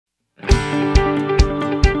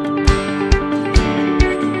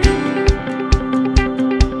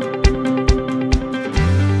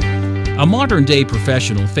A modern-day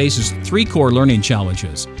professional faces three core learning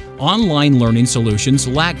challenges. Online learning solutions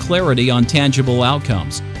lack clarity on tangible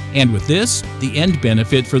outcomes, and with this, the end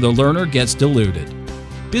benefit for the learner gets diluted.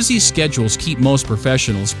 Busy schedules keep most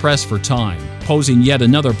professionals pressed for time, posing yet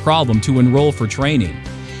another problem to enroll for training.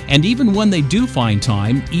 And even when they do find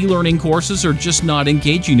time, e-learning courses are just not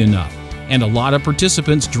engaging enough, and a lot of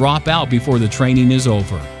participants drop out before the training is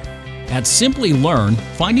over. At Simplilearn,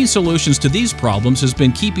 finding solutions to these problems has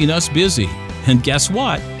been keeping us busy. And guess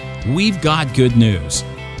what? We've got good news.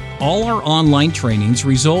 All our online trainings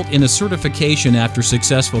result in a certification after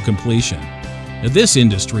successful completion. This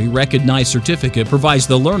industry-recognized certificate provides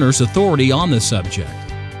the learners authority on the subject.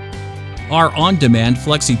 Our on-demand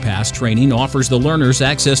Flexi Pass training offers the learners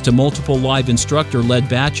access to multiple live instructor-led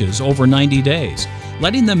batches over 90 days,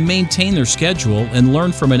 letting them maintain their schedule and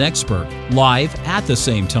learn from an expert live at the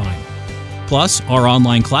same time. Plus, our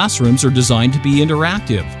online classrooms are designed to be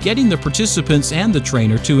interactive, getting the participants and the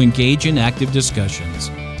trainer to engage in active discussions.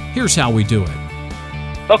 Here's how we do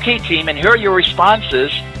it. Okay, team, and here are your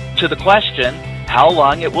responses to the question, how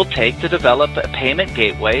long it will take to develop a payment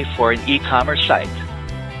gateway for an e-commerce site.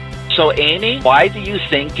 So Amy, why do you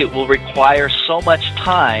think it will require so much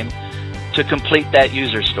time to complete that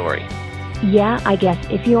user story? Yeah, I guess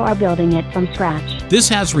if you are building it from scratch. This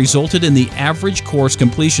has resulted in the average course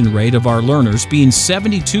completion rate of our learners being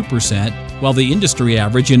 72%, while the industry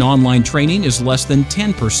average in online training is less than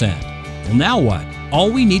 10%. Well, now what?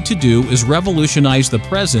 All we need to do is revolutionize the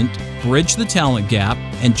present, bridge the talent gap,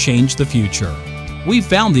 and change the future. We've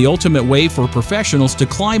found the ultimate way for professionals to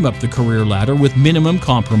climb up the career ladder with minimum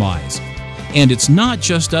compromise. And it's not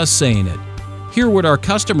just us saying it. Hear what our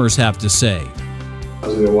customers have to say. I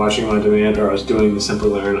was either watching on demand or I was doing the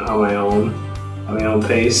Simplilearn on my own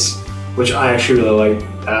pace, which I actually really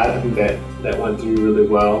liked that. I think that went through really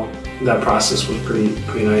well. That process was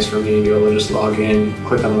pretty nice for me to be able to just log in,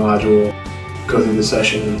 click on the module, go through the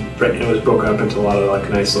session. It was broken up into a lot of like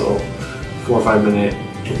nice little 4 or 5 minute,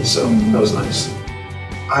 so that was nice.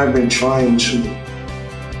 I've been trying to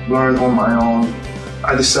learn on my own.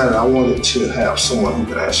 I decided I wanted to have someone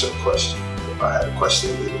who could answer a question if I had a question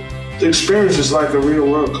with it. The experience is like a real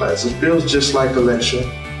world class. It feels just like a lecture.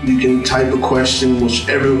 You can type a question,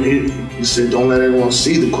 he said don't let everyone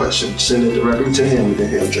see the question, send it directly to him and then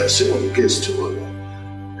he'll address it when he gets to it.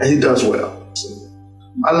 And he does well. So,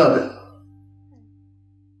 I love it.